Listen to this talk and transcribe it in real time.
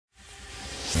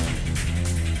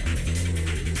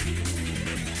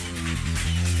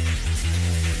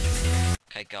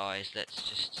Okay guys, let's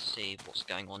just see what's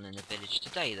going on in the village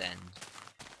today then.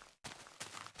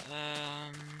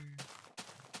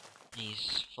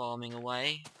 He's farming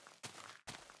away.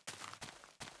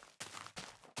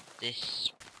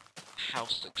 This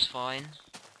house looks fine.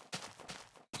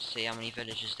 Let's see how many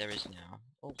villagers there is now.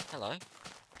 Oh, hello.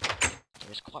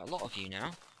 There is quite a lot of you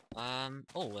now.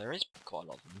 Oh, there is quite a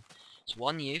lot of them. It's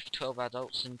 1 youth, 12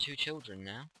 adults and 2 children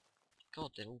now. God,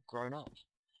 they're all grown up.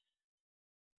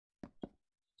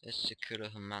 There's Sakura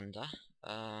Hamanda.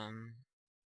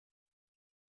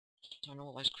 Don't know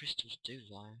what those crystals do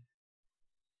though.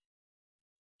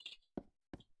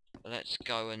 Let's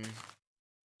go and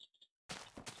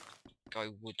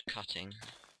go wood cutting.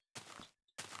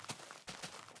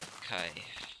 Okay.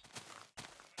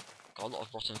 Got a lot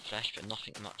of rotten flesh, but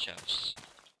nothing much else.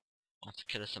 I have to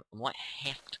kill some. I might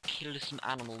have to kill some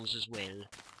animals as well.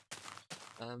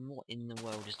 What in the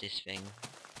world is this thing?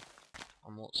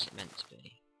 And what's it meant to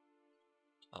be?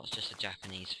 Oh, it's just a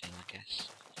Japanese thing, I guess.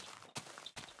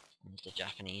 And the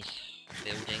Japanese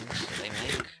buildings that they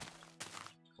make.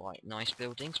 Quite nice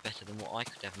buildings, better than what I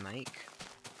could ever make.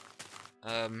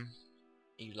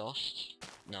 You lost?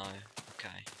 No.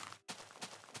 Okay.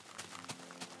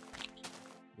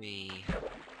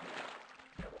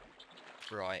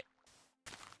 Right.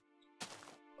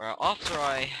 Right, after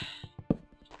I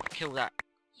kill that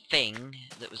thing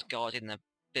that was guarding the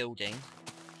building,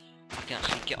 I can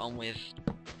actually get on with...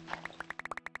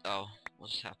 Oh,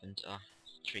 what just happened? Oh,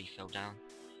 tree fell down.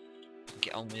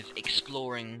 Get on with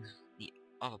exploring the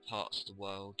other parts of the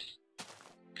world.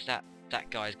 Because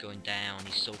that guy's going down,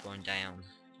 he's still going down.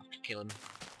 I have to kill him.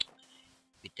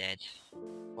 He'll be dead.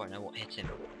 Won't know what hit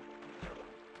him.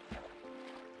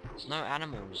 There's no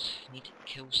animals. I need to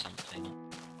kill something.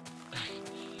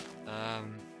 There's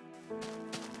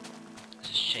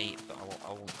a sheep, but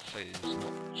I want food,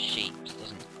 not sheep. It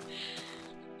doesn't.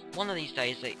 One of these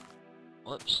days they.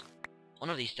 Whoops.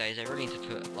 One of these days they really need to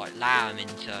put like lamb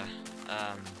into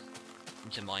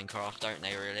Minecraft, don't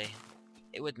they? Really?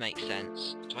 It would make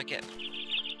sense. Do I get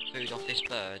food off this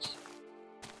bird?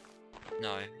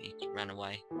 No, he ran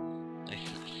away. No, he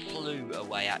flew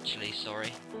away. Actually,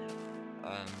 sorry.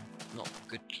 Not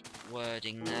good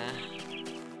wording there.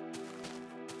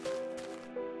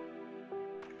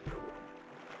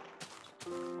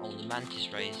 Oh, the mantis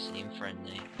rays seem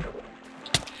friendly.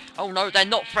 Oh no, they're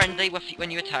not friendly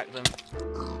when you attack them.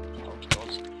 Oh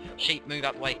god. Sheep, move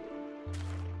out the way.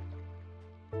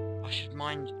 I should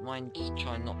mind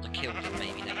trying not to kill them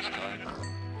maybe next time.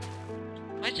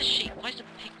 Where's the sheep? Why is the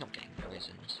pig not getting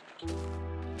poisoned?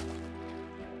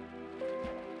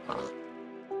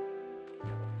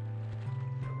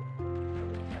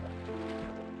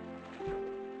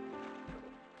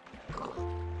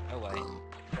 Oh wait.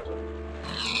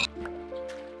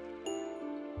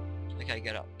 Okay,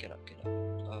 get up.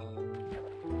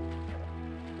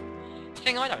 The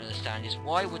thing I don't understand is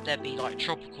why would there be like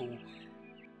tropical,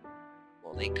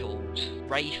 what are they called,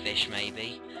 rayfish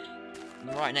maybe,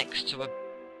 right next to a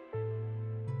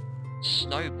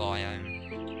snow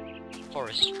biome,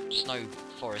 snow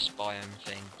forest biome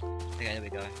thing. Okay, there we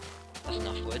go. That's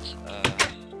enough wood.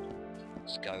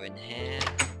 Let's go in here.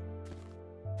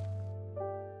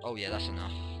 Oh yeah, that's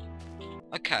enough.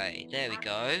 Okay, there we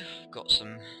go. Got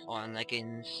some iron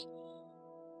leggings.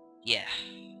 Yeah,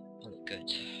 they look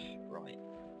good. Right.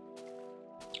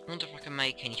 I wonder if I can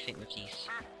make anything with these.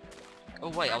 Oh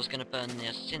wait, I was going to burn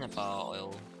the cinnabar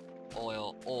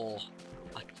oil.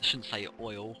 I shouldn't say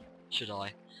oil, should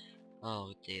I?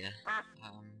 Oh dear.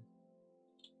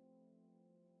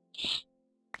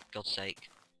 God's sake.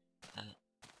 Where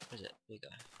is it? Here we go.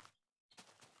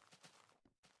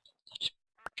 I'll just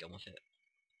get on with it.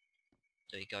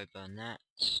 There you go, burn that.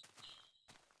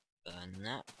 Burn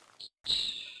that.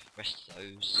 Rest of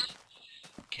those.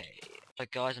 Okay. So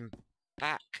guys, I'm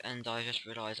back and I just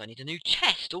realised I need a new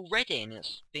chest already, and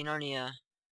it's been only a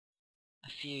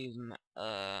few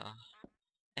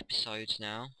episodes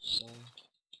now, so...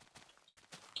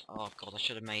 Oh god, I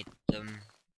should have made them...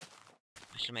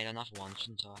 I should have made another one,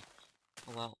 shouldn't I?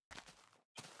 Oh well.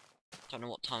 Don't know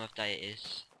what time of day it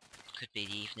is. Could be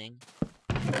the evening.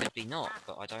 Could be not,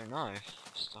 but I don't know.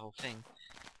 It's the whole thing.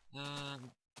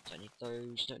 Don't need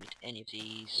those, don't need any of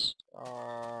these.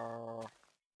 I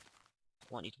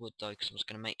might need wood though, because I was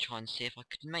going to try and see if I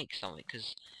could make something,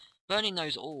 because burning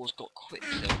those ores got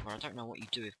quicksilver. I don't know what you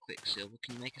do with quicksilver.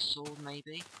 Can you make a sword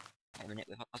maybe? Wait a minute,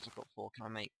 as I've got 4, can I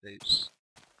make boots?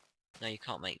 No, you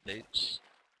can't make boots.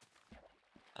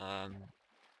 Can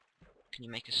you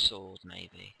make a sword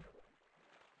maybe?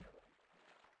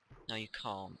 No, you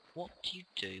can't. What do you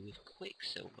do with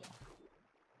quicksilver?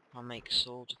 Can I make a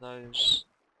sword of those?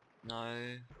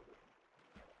 No.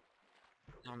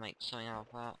 Can I make something out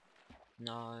of that?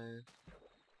 No.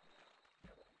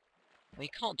 Well, you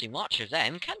can't do much of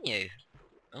them, can you?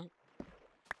 Oh.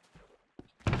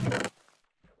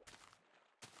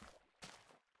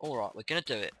 Alright, we're gonna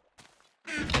do it.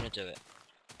 We're gonna do it.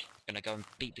 We're gonna go and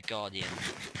beat the Guardian.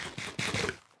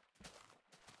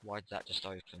 Why did that just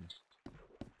open?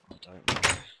 I don't know.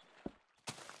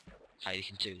 Hey, we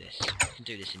can do this. We can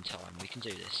do this in time. We can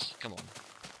do this. Come on.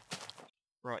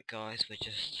 Right, guys, we're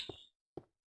just...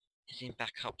 Is he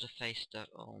back up to face the...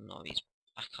 Oh no, he's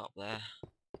back up there.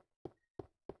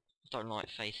 I don't like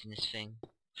facing this thing.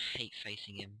 I hate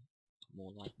facing him.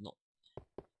 More like not...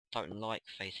 Don't like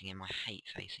facing him, I hate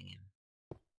facing him.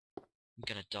 I'm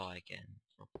gonna die again,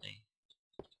 probably.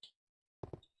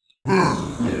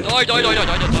 Die, die, die, die,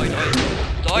 die, die,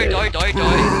 die, die, die, die,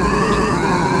 die.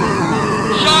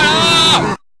 Shut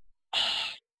up!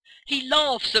 He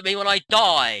laughs at me when I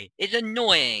die. It's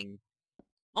annoying.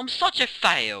 I'm such a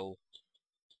fail.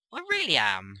 I really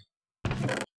am.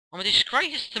 I'm a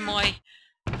disgrace to my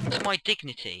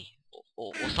dignity,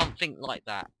 or something like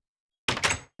that.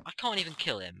 I can't even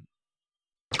kill him.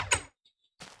 Oh,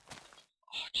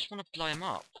 I just want to blow him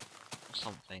up, or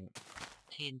something.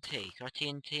 TNT. Can I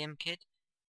TNT him, kid?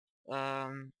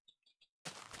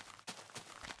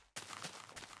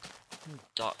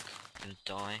 Duck. Gonna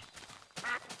die.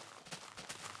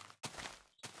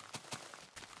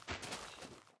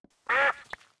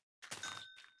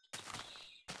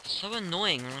 So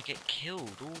annoying when I get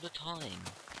killed all the time.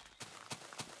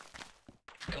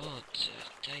 God,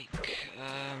 Dake.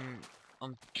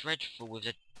 I'm dreadful with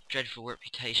a dreadful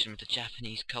reputation with the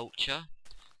Japanese culture.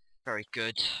 Very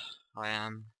good, I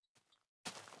am.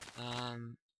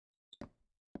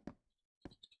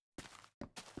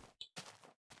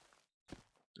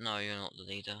 No, you're not the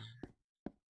leader.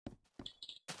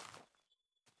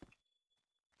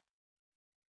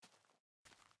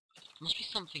 Must be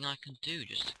something I can do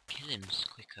just to kill him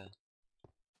quicker.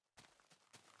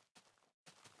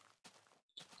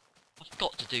 I've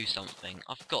got to do something.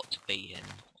 I've got to beat him.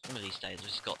 One of these days I've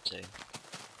just got to.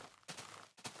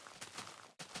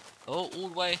 Oh, all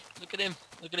the way. Look at him.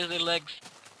 Look at his little legs.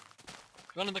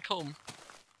 Running back home.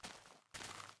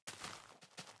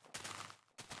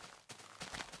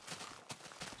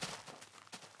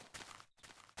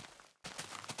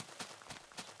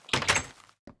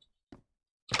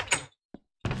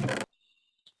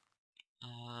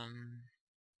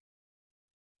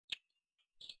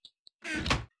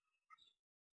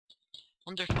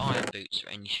 Wonder if iron boots are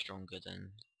any stronger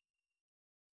than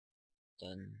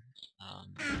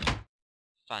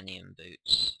Fanian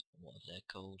boots, or whatever they're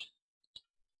called.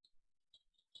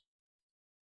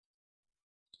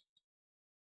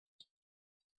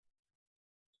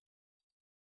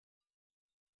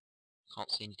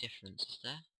 Can't see any difference, is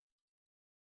there?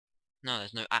 No,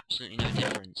 there's absolutely no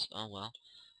difference. Oh well.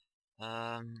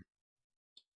 That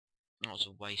was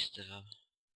a waste of a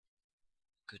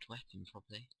good weapon,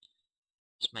 probably.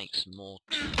 Let's make some more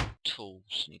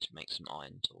tools. Need to make some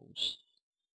iron tools.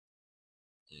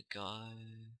 There we go.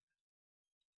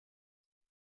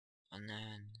 And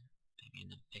then maybe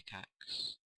another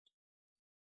pickaxe.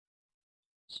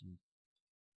 Some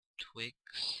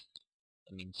twigs.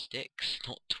 I mean sticks,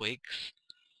 not twigs.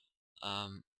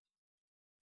 And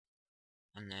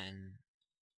then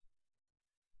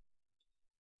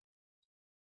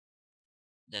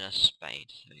a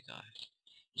spade. There we go.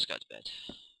 Let's go to bed.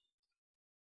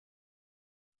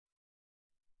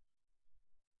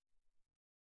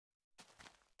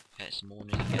 Okay, it's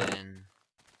morning again.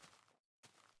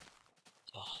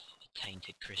 Oh,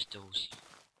 tainted crystals.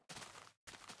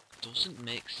 Doesn't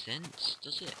make sense,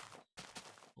 does it?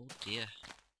 Oh dear.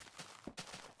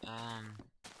 I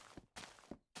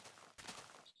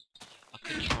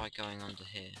could try going under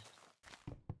here.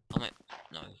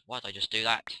 No, why'd I just do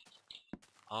that?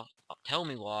 Tell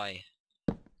me why.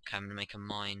 Okay, I'm gonna make a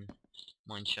mine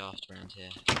shaft around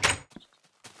here.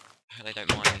 I hope they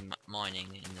don't mind me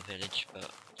mining in the village,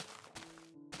 but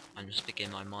I'm just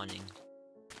begin my mining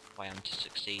if I am to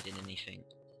succeed in anything.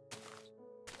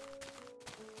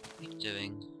 What are you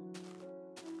doing?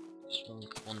 Just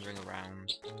wandering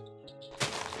around.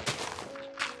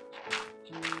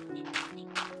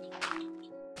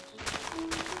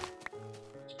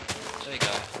 There we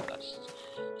go, that's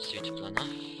suitable enough.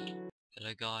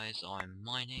 Hello guys, I'm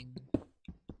mining.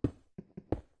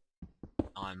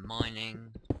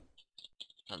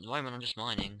 At the moment I'm just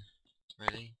mining,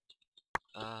 really.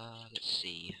 Let's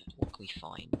see, what can we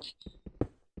find?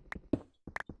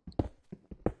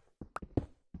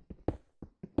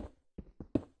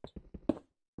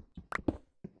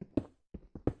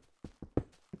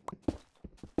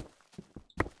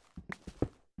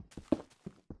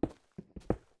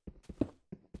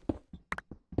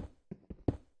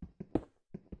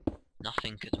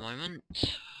 Nothing at the moment.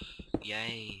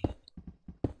 Yay.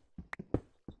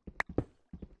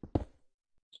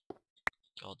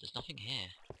 God, there's nothing here.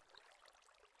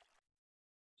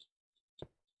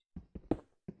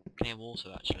 Clear water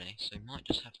actually, so we might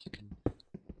just have to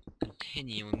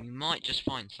continue and we might just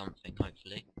find something,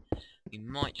 hopefully. We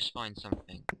might just find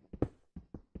something.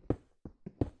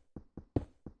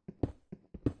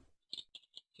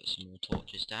 Put some more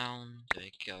torches down. There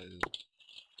we go.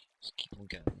 Let's keep on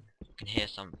going. I can hear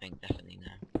something definitely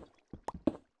now.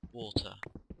 Water.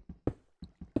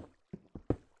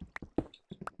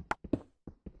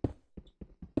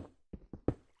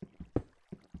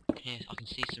 Here, I can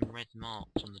see some red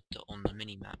marks on the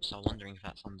mini map, so I'm wondering if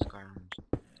that's underground.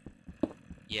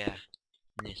 Yeah,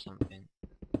 near something.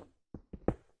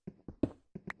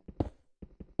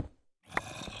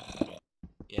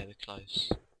 Yeah, we're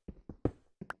close.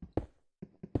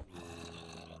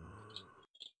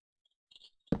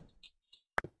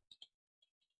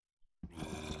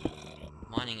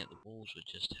 Mining at the walls would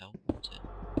just help, wouldn't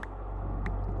it?